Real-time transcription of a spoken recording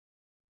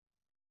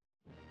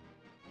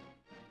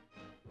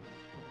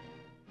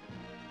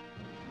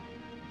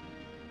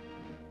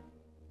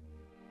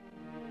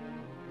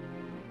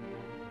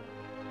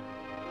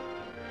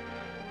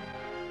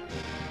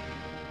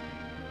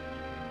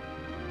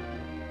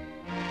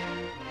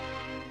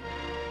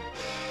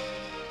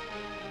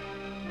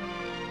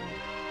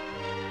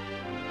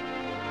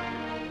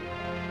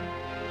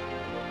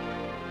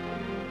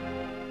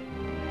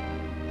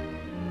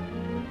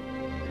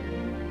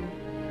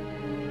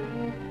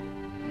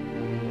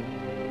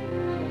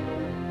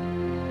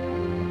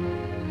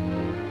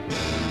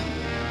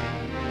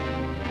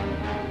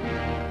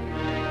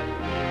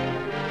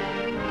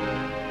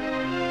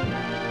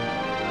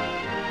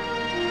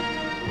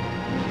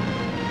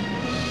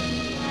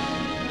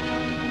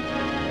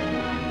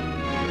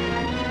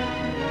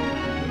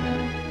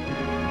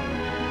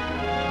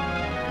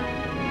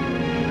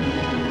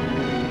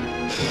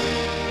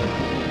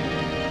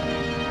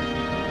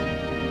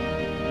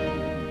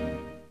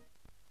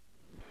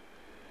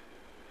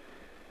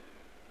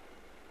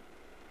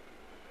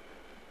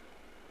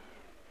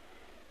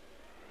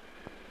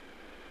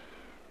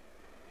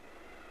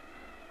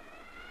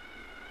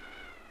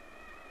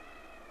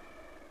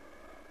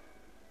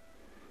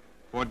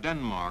For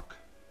Denmark,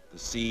 the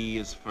sea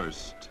is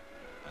first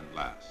and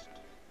last,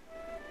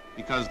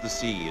 because the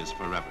sea is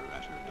forever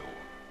at her door.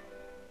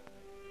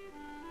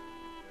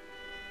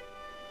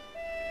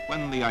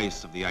 When the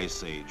ice of the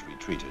Ice Age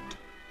retreated,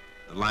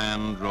 the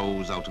land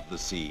rose out of the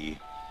sea,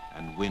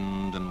 and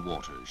wind and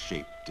water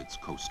shaped its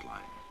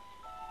coastline.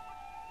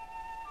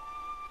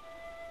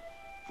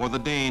 For the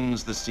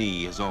Danes, the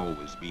sea has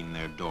always been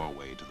their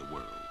doorway to the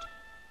world,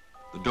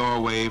 the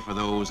doorway for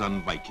those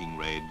on Viking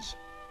raids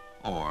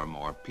or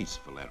more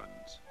peaceful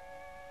errands.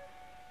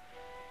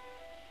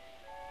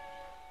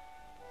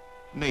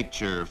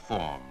 Nature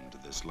formed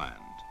this land,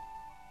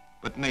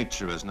 but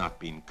nature has not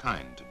been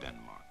kind to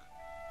Denmark.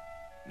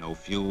 No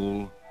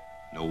fuel,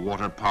 no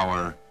water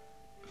power,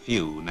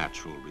 few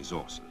natural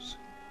resources.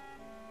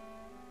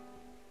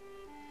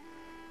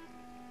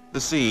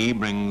 The sea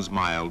brings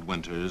mild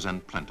winters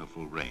and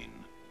plentiful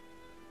rain,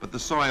 but the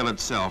soil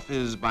itself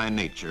is by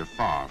nature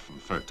far from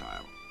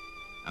fertile,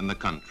 and the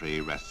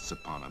country rests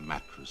upon a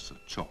mattress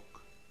of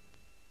chalk.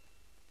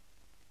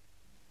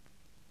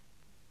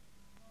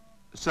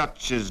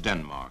 Such is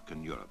Denmark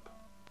in Europe.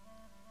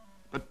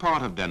 But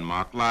part of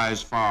Denmark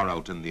lies far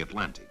out in the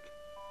Atlantic,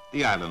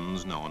 the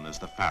islands known as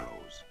the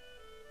Faroes.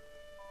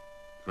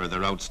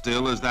 Further out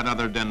still is that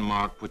other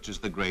Denmark, which is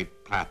the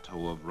great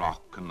plateau of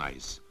rock and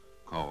ice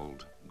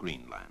called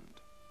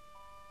Greenland.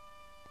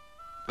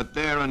 But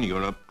there in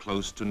Europe,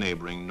 close to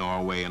neighboring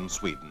Norway and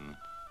Sweden,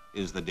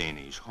 is the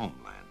Danish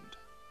homeland,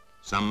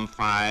 some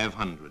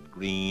 500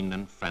 green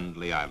and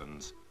friendly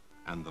islands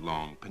and the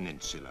long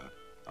peninsula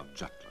of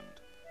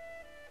Jutland.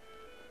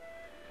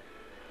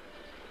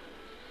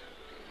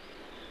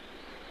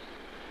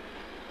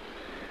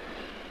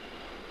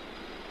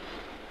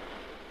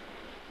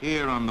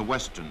 Here on the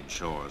western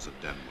shores of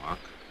Denmark,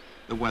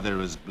 the weather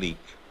is bleak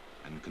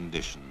and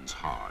conditions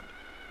hard.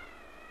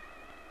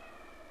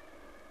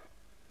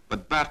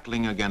 But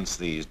battling against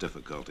these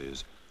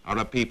difficulties are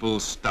a people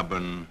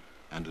stubborn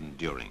and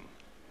enduring.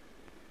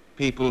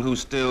 People who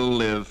still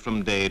live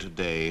from day to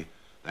day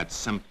that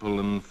simple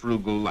and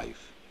frugal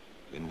life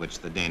in which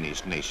the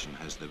Danish nation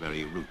has the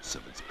very roots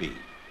of its being.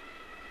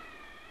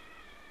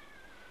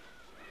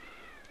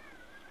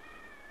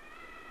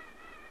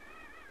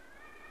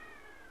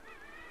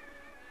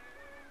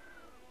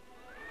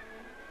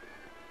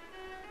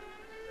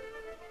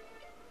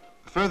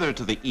 Further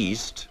to the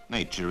east,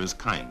 nature is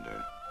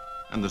kinder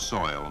and the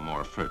soil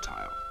more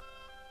fertile.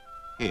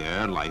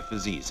 Here, life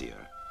is easier,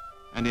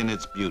 and in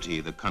its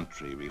beauty, the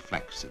country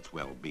reflects its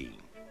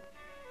well-being.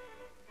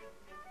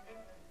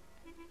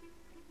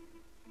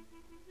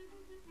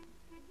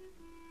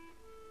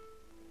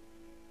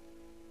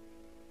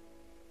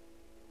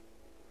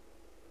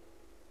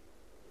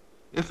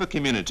 If a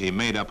community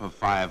made up of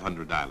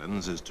 500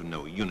 islands is to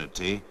know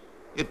unity,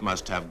 it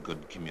must have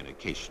good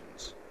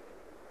communications.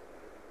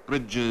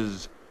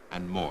 Bridges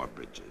and more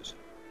bridges.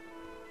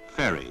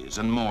 Ferries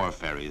and more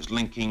ferries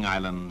linking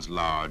islands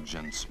large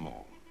and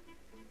small.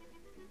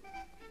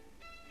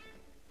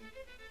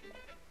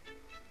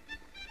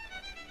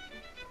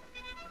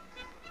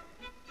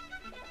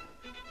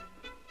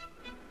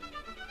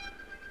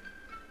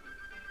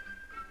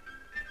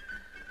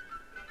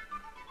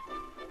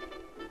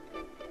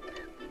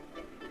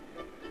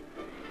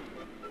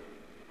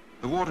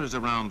 The waters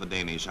around the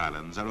Danish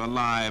islands are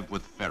alive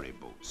with ferry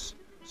boats,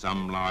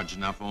 some large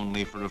enough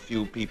only for a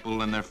few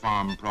people and their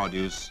farm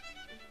produce,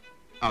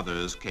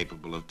 others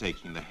capable of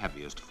taking the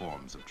heaviest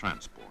forms of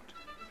transport.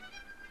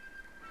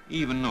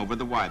 Even over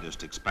the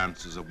widest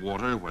expanses of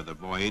water, where the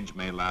voyage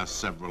may last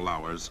several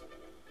hours,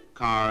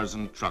 cars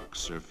and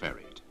trucks are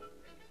ferried.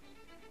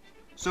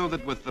 So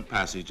that with the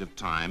passage of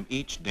time,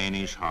 each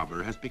Danish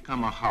harbor has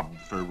become a hub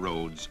for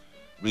roads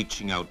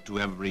reaching out to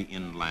every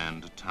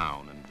inland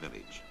town and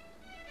village.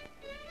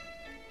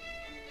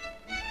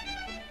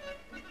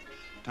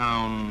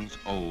 Towns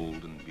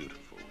old and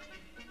beautiful,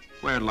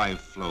 where life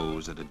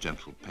flows at a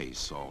gentle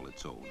pace all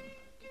its own.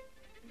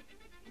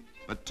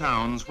 But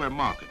towns where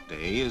market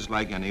day is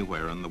like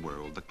anywhere in the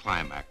world the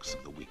climax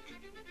of the week,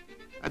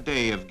 a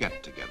day of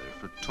get-together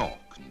for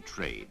talk and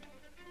trade.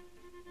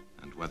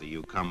 And whether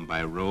you come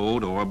by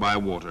road or by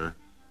water,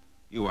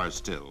 you are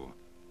still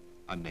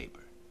a neighbor.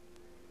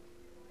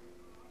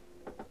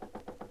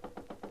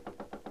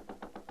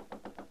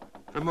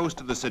 For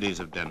most of the cities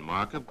of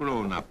Denmark have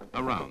grown up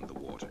around the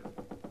water.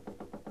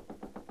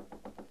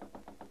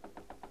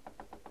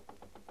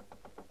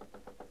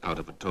 Out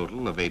of a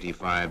total of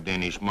 85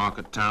 Danish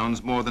market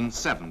towns, more than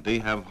 70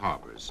 have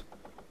harbors.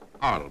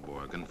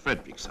 Aalborg and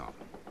Frederikshavn,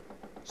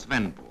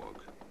 Svendborg,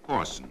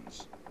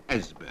 Horsens,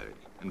 Esbjerg,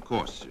 and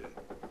Korsør,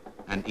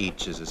 and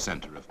each is a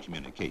center of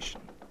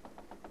communication.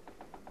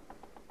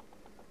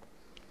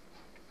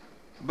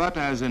 But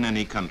as in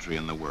any country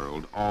in the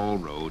world, all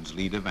roads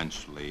lead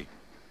eventually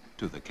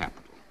to the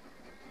capital.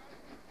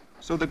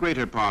 So the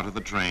greater part of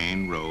the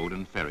train, road,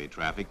 and ferry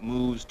traffic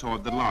moves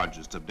toward the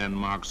largest of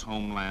Denmark's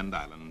homeland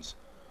islands,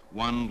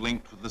 one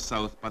linked with the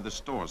south by the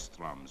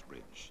Storströms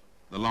Bridge,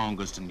 the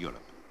longest in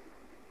Europe,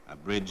 a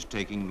bridge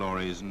taking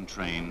lorries and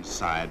trains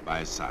side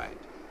by side.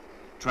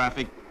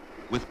 Traffic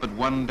with but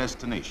one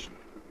destination,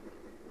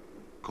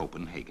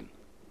 Copenhagen.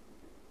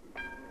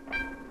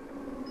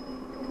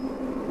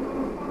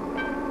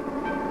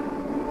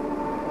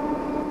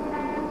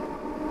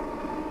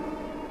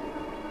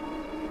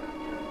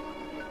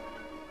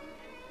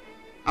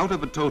 Out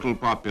of a total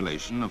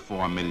population of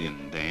 4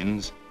 million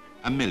Danes,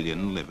 1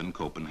 million live in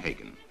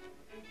Copenhagen.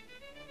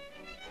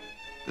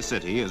 The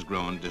city has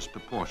grown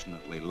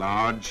disproportionately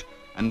large,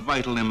 and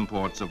vital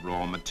imports of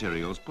raw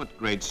materials put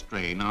great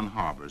strain on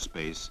harbor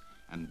space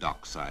and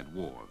dockside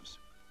wharves.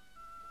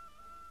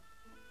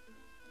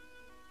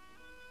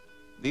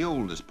 The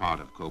oldest part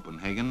of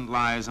Copenhagen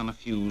lies on a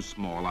few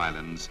small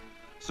islands,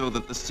 so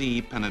that the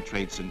sea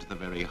penetrates into the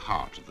very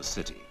heart of the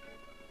city,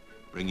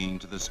 bringing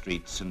to the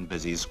streets and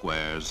busy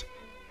squares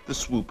the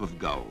swoop of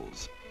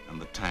gulls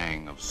and the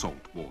tang of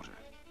salt water.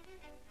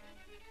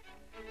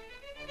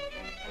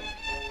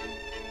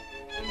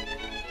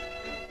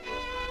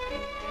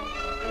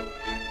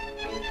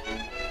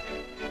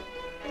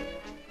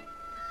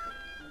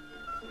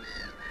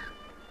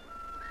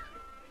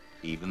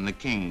 Even the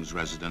king's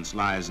residence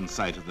lies in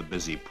sight of the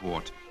busy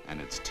port and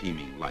its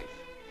teeming life.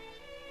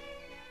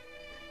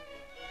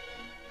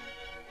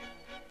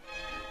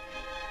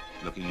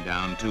 Looking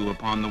down, too,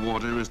 upon the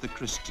water is the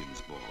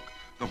Christiansborg,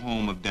 the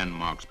home of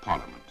Denmark's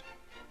parliament,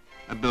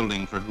 a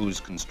building for whose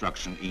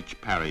construction each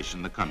parish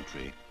in the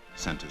country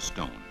sent a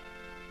stone.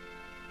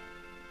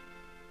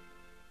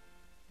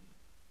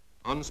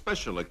 On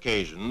special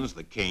occasions,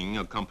 the king,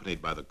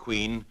 accompanied by the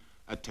queen,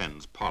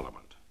 attends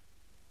parliament.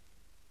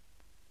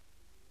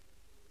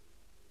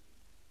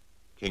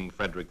 King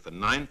Frederick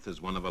IX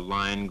is one of a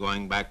line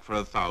going back for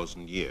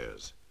 1,000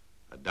 years,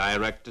 a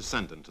direct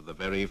descendant of the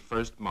very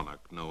first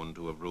monarch known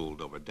to have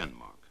ruled over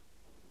Denmark.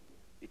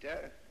 I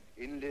dag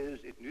indledes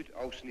et nyt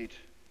afsnit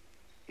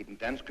I den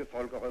danske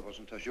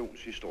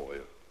folkerepræsentations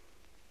historie.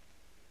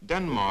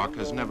 Denmark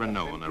has never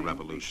known a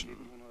revolution,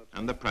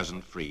 and the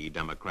present free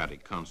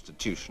democratic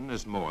constitution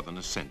is more than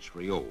a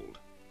century old.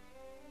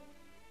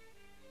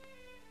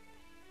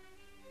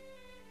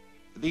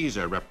 These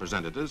are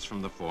representatives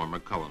from the former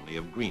colony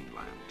of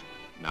Greenland,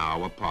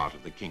 now a part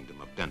of the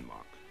Kingdom of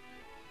Denmark.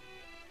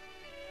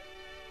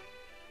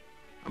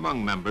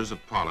 Among members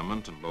of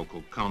parliament and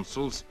local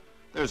councils,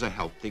 there's a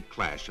healthy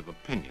clash of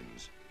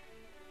opinions.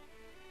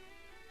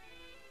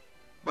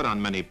 But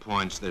on many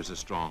points, there's a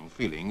strong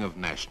feeling of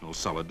national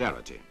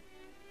solidarity.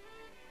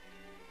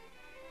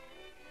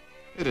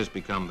 It has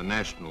become the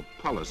national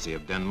policy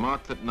of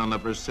Denmark that none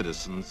of her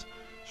citizens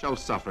shall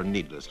suffer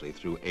needlessly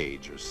through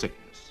age or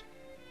sickness,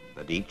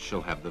 that each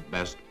shall have the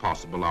best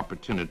possible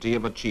opportunity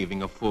of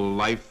achieving a full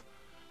life,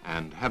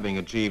 and having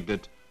achieved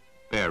it,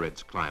 bear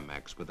its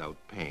climax without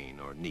pain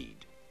or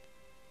need.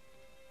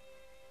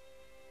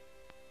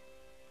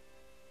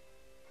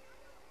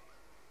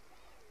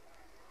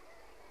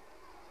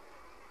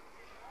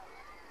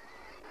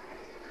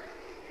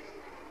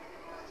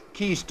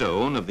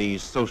 Keystone of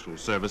these social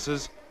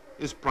services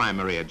is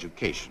primary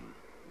education,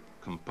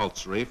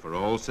 compulsory for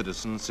all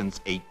citizens since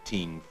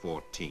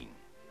 1814.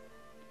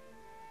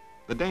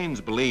 The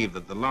Danes believe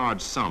that the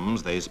large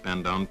sums they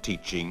spend on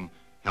teaching,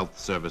 health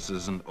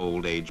services, and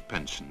old age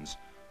pensions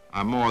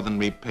are more than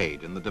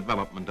repaid in the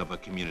development of a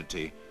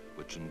community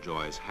which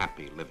enjoys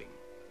happy living.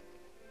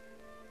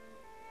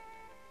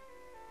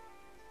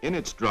 In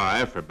its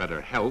drive for better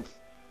health,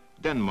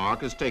 Denmark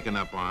has taken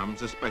up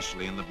arms,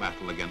 especially in the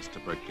battle against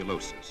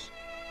tuberculosis,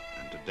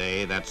 and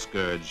today that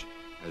scourge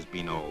has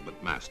been all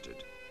but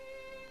mastered.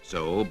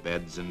 So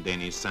beds in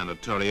Danish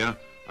sanatoria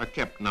are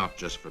kept not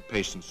just for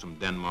patients from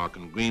Denmark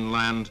and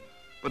Greenland,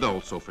 but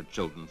also for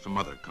children from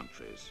other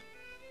countries.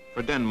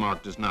 For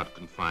Denmark does not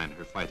confine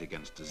her fight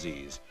against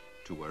disease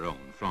to her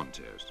own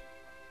frontiers.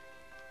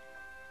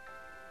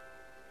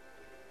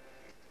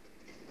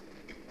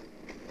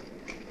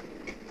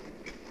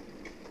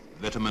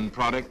 Vitamin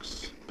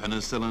products,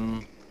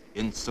 penicillin,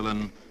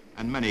 insulin,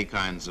 and many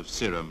kinds of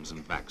serums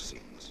and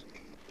vaccines.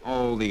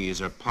 All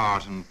these are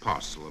part and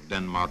parcel of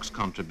Denmark's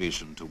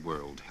contribution to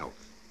world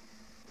health.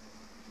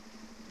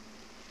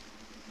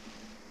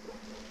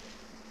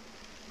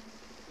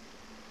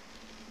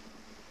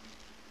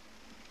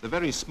 The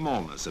very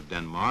smallness of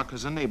Denmark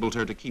has enabled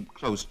her to keep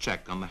close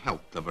check on the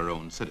health of her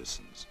own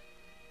citizens,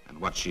 and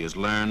what she has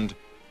learned,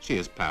 she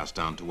has passed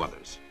on to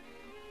others.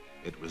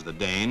 It was the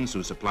Danes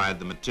who supplied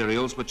the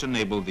materials which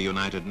enabled the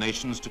United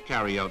Nations to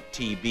carry out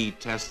TB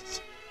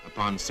tests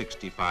upon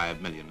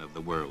 65 million of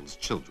the world's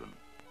children.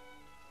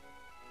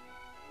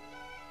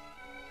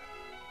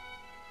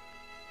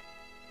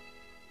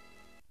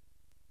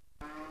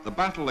 The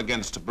battle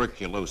against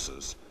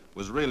tuberculosis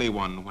was really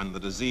won when the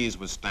disease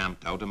was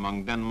stamped out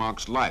among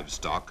Denmark's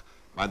livestock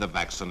by the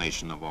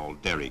vaccination of all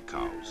dairy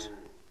cows.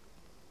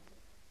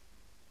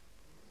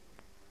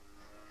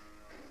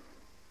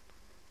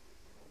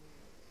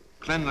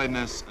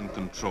 Cleanliness and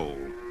control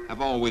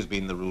have always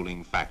been the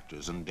ruling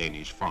factors in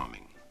Danish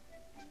farming.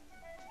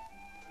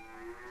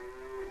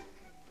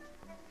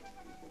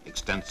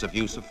 Extensive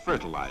use of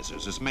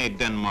fertilizers has made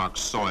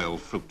Denmark's soil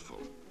fruitful.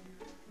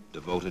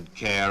 Devoted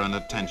care and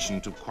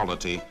attention to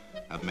quality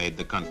have made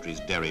the country's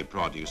dairy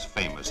produce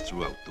famous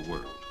throughout the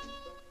world.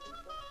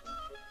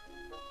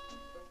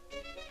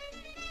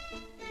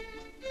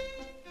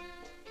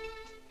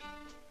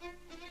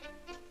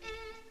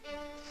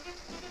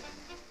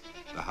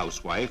 The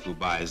housewife who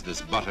buys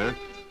this butter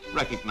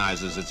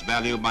recognizes its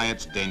value by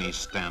its Danish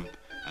stamp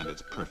and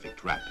its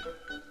perfect wrapping.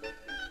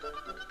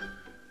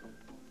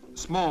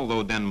 Small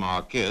though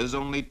Denmark is,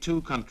 only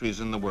 2 countries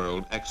in the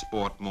world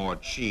export more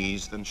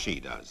cheese than she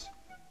does.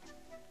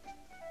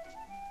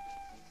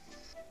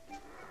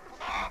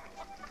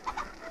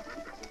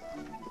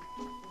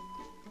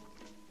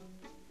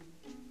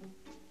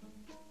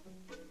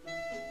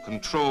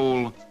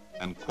 Control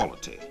and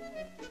quality.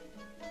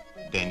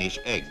 Danish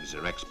eggs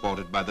are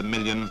exported by the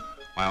million,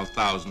 while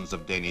thousands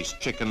of Danish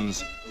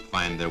chickens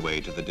find their way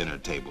to the dinner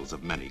tables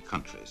of many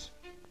countries.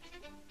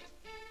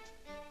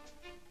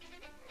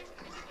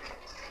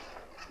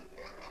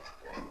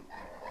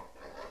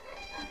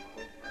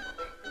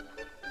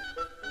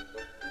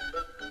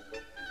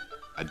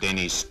 A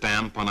Danish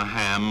stamp on a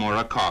ham or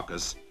a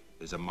carcass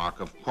is a mark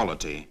of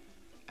quality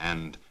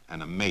and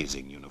an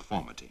amazing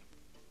uniformity.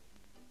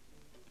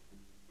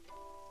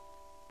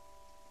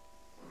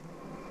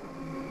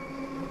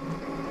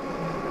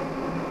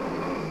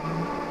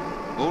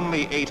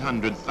 Only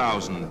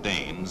 800,000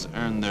 Danes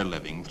earn their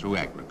living through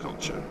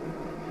agriculture.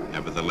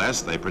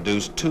 Nevertheless, they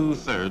produce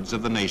 2/3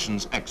 of the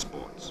nation's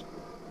exports.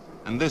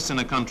 And this in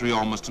a country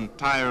almost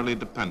entirely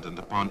dependent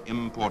upon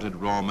imported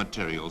raw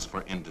materials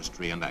for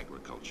industry and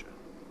agriculture.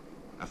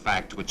 A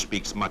fact which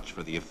speaks much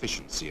for the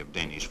efficiency of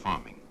Danish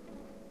farming.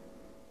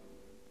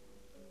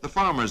 The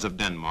farmers of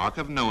Denmark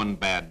have known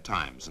bad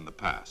times in the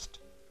past.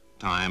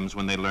 Times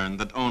when they learned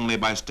that only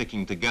by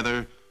sticking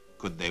together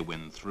could they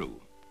win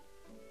through.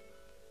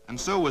 And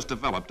so was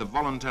developed a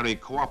voluntary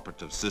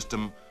cooperative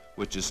system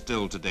which is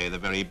still today the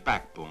very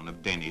backbone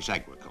of Danish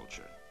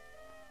agriculture.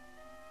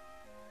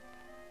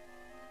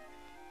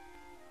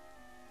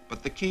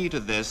 But the key to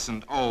this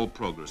and all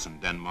progress in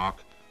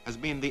Denmark has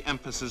been the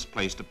emphasis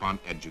placed upon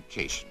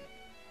education,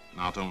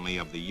 not only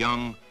of the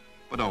young,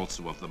 but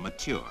also of the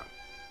mature.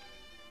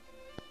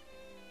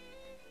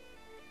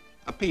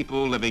 A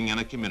people living in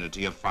a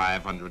community of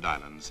 500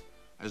 islands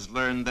has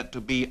learned that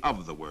to be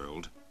of the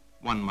world,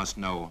 one must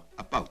know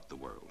about the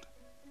world.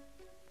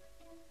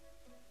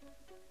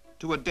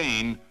 To a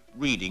Dane,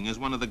 reading is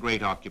one of the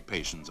great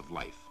occupations of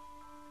life,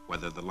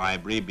 whether the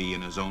library be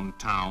in his own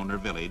town or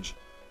village,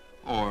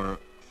 or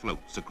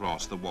floats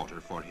across the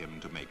water for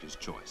him to make his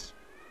choice.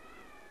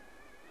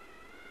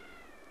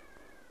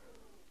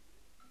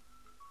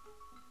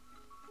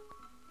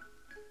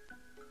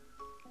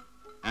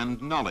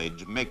 And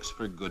knowledge makes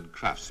for good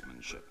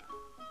craftsmanship,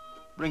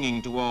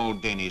 bringing to all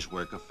Danish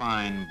work a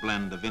fine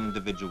blend of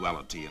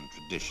individuality and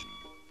tradition.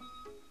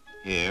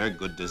 Here,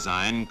 good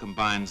design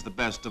combines the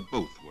best of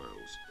both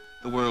worlds,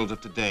 the world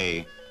of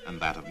today and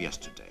that of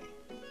yesterday.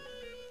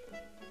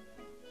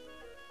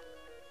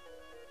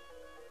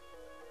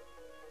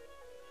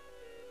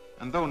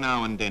 And though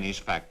now in Danish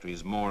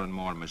factories more and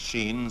more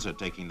machines are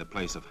taking the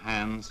place of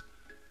hands,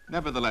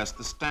 nevertheless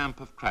the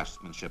stamp of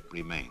craftsmanship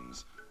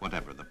remains,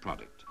 whatever the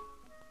product.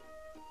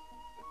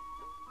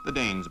 The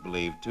Danes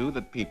believe, too,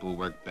 that people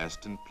work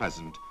best in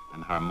pleasant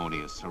and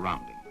harmonious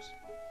surroundings.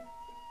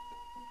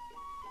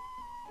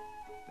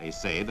 They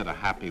say that a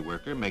happy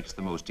worker makes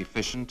the most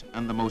efficient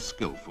and the most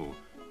skillful,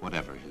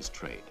 whatever his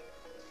trade.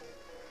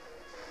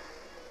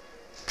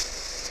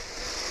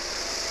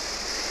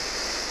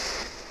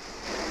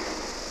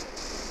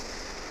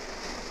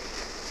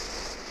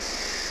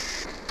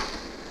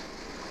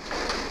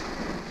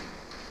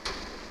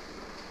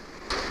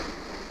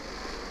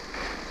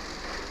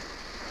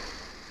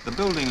 The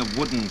building of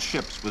wooden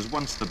ships was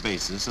once the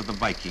basis of the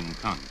Viking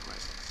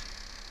conquests.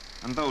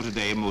 And though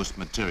today most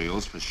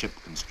materials for ship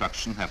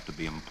construction have to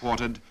be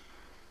imported,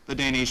 the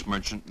Danish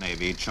merchant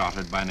navy,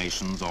 chartered by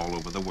nations all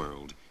over the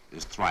world,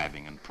 is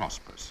thriving and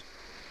prosperous.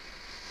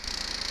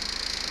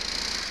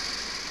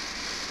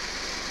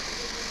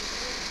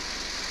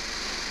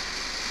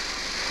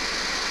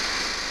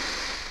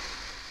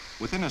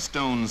 Within a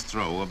stone's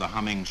throw of the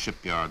humming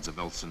shipyards of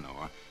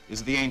Elsinore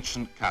is the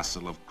ancient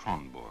castle of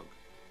Kronborg,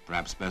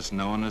 perhaps best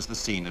known as the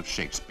scene of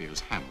Shakespeare's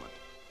Hamlet.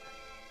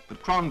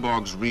 But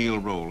Kronborg's real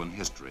role in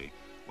history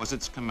was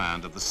its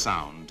command of the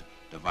Sound,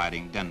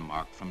 dividing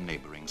Denmark from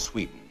neighboring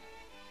Sweden.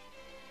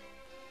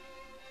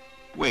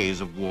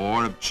 Ways of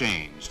war have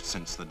changed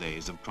since the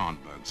days of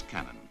Kronborg's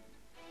cannon,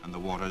 and the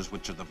waters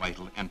which are the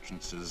vital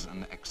entrances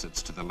and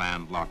exits to the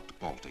landlocked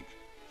Baltic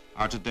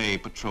are today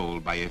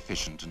patrolled by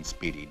efficient and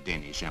speedy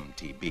Danish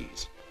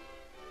MTBs.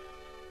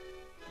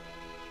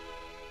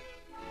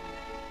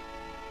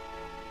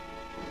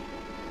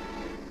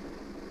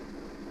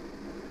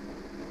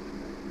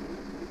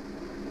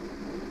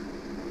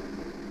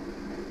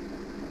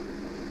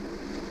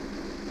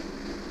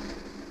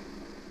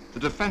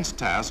 The defense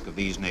task of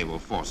these naval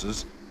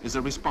forces is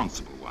a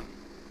responsible one,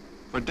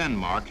 for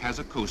Denmark has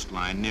a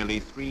coastline nearly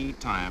 3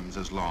 times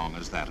as long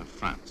as that of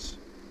France.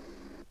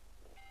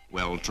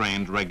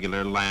 Well-trained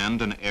regular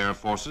land and air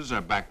forces are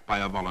backed by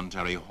a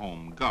voluntary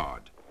home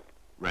guard,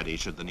 ready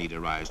should the need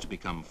arise to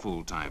become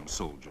full-time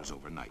soldiers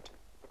overnight.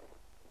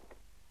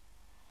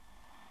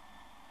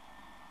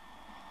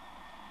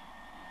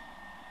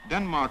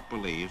 Denmark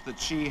believes that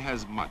she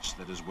has much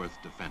that is worth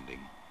defending.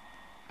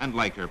 And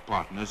like her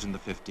partners in the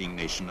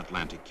 15-nation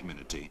Atlantic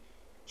community,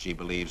 she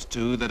believes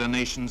too that a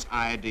nation's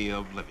idea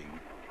of living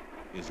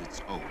is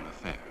its own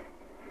affair.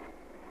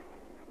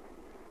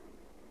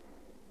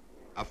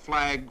 A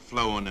flag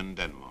flown in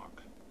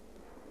Denmark.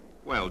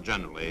 Well,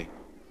 generally,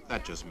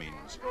 that just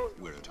means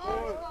we're at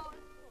home.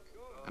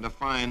 And a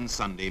fine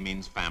Sunday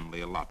means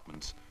family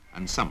allotments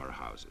and summer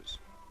houses.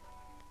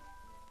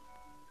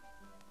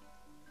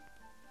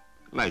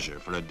 Leisure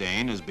for a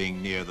Dane is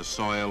being near the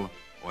soil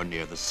or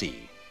near the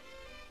sea.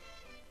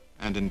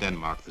 And in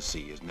Denmark, the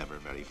sea is never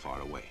very far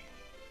away.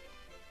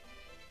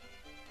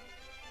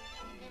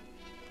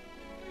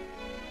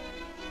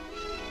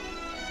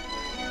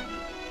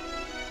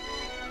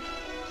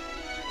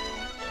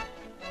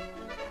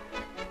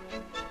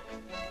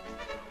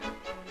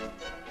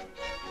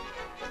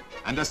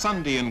 And a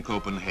Sunday in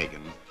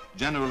Copenhagen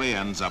generally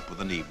ends up with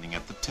an evening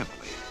at the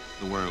Tivoli,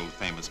 the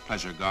world-famous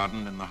pleasure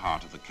garden in the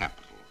heart of the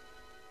capital.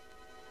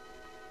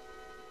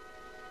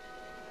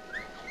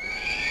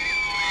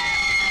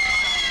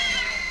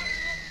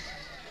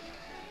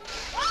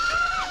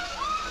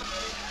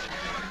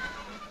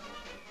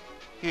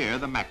 Here,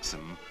 the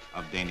maxim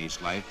of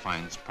Danish life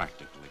finds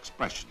practical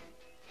expression.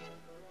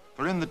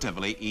 For in the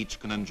Tivoli, each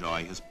can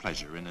enjoy his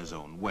pleasure in his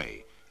own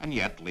way, and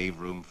yet leave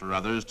room for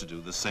others to do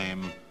the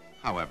same,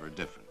 however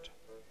different.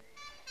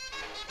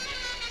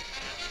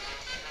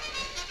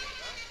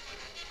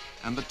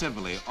 And the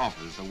Tivoli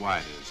offers the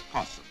widest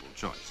possible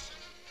choice.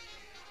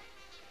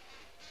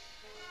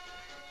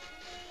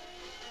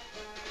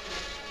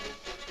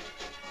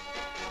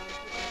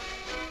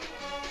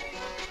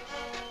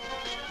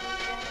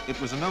 It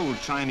was an old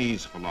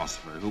Chinese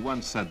philosopher who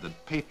once said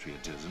that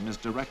patriotism is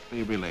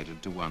directly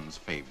related to one's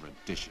favorite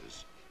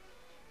dishes.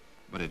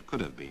 But it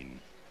could have been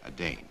a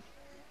Dane.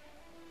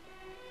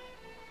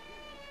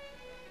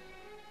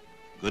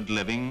 Good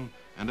living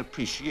and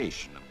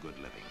appreciation of good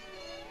living.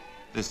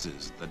 This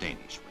is the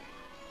Danish way.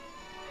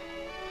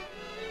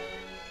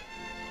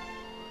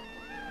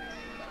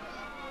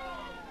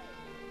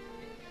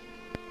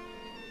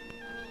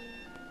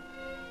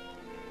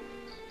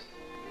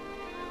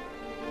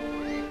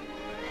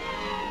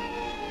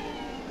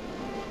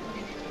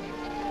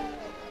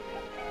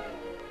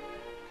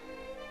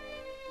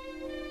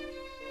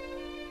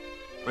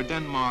 For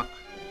Denmark,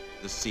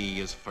 the sea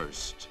is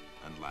first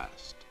and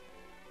last,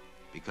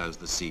 because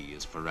the sea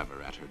is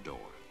forever at her door.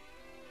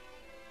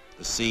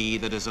 The sea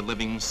that is a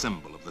living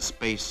symbol of the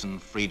space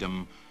and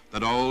freedom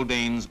that all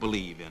Danes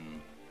believe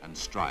in and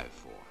strive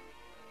for.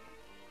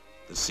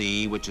 The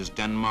sea which is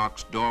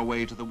Denmark's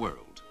doorway to the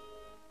world,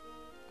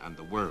 and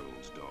the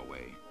world's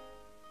doorway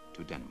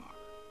to Denmark.